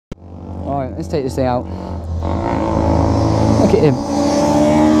Alright, let's take this thing out. Look at him.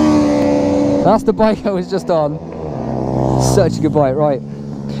 That's the bike I was just on. Such a good bike, right.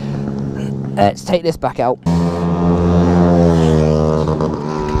 Let's take this back out.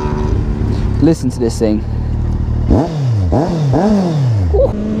 Listen to this thing.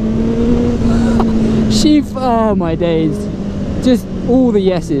 Oh my days. Just all the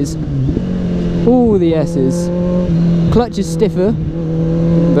yeses. All the yeses. Clutch is stiffer,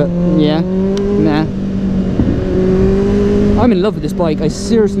 but yeah, nah. I'm in love with this bike, I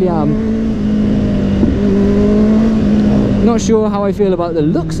seriously am. Not sure how I feel about the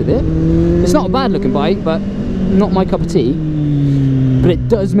looks of it. It's not a bad looking bike, but not my cup of tea. But it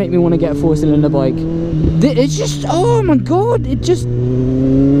does make me want to get a 4-cylinder bike. It's just, oh my god, it's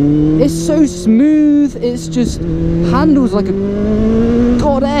so smooth. It's just handles like a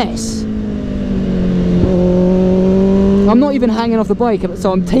goddess. I'm not even hanging off the bike,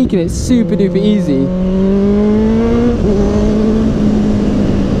 so I'm taking it super duper easy.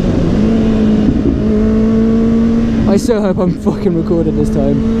 I so hope I'm fucking recording this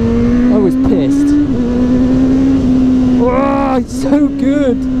time. I was pissed. Oh, it's so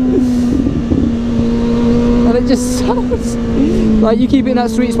good. And it just sounds like you keep it in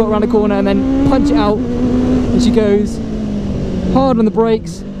that sweet spot around the corner and then punch it out, and she goes hard on the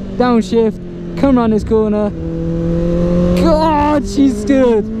brakes, downshift, come around this corner. God, she's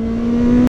good.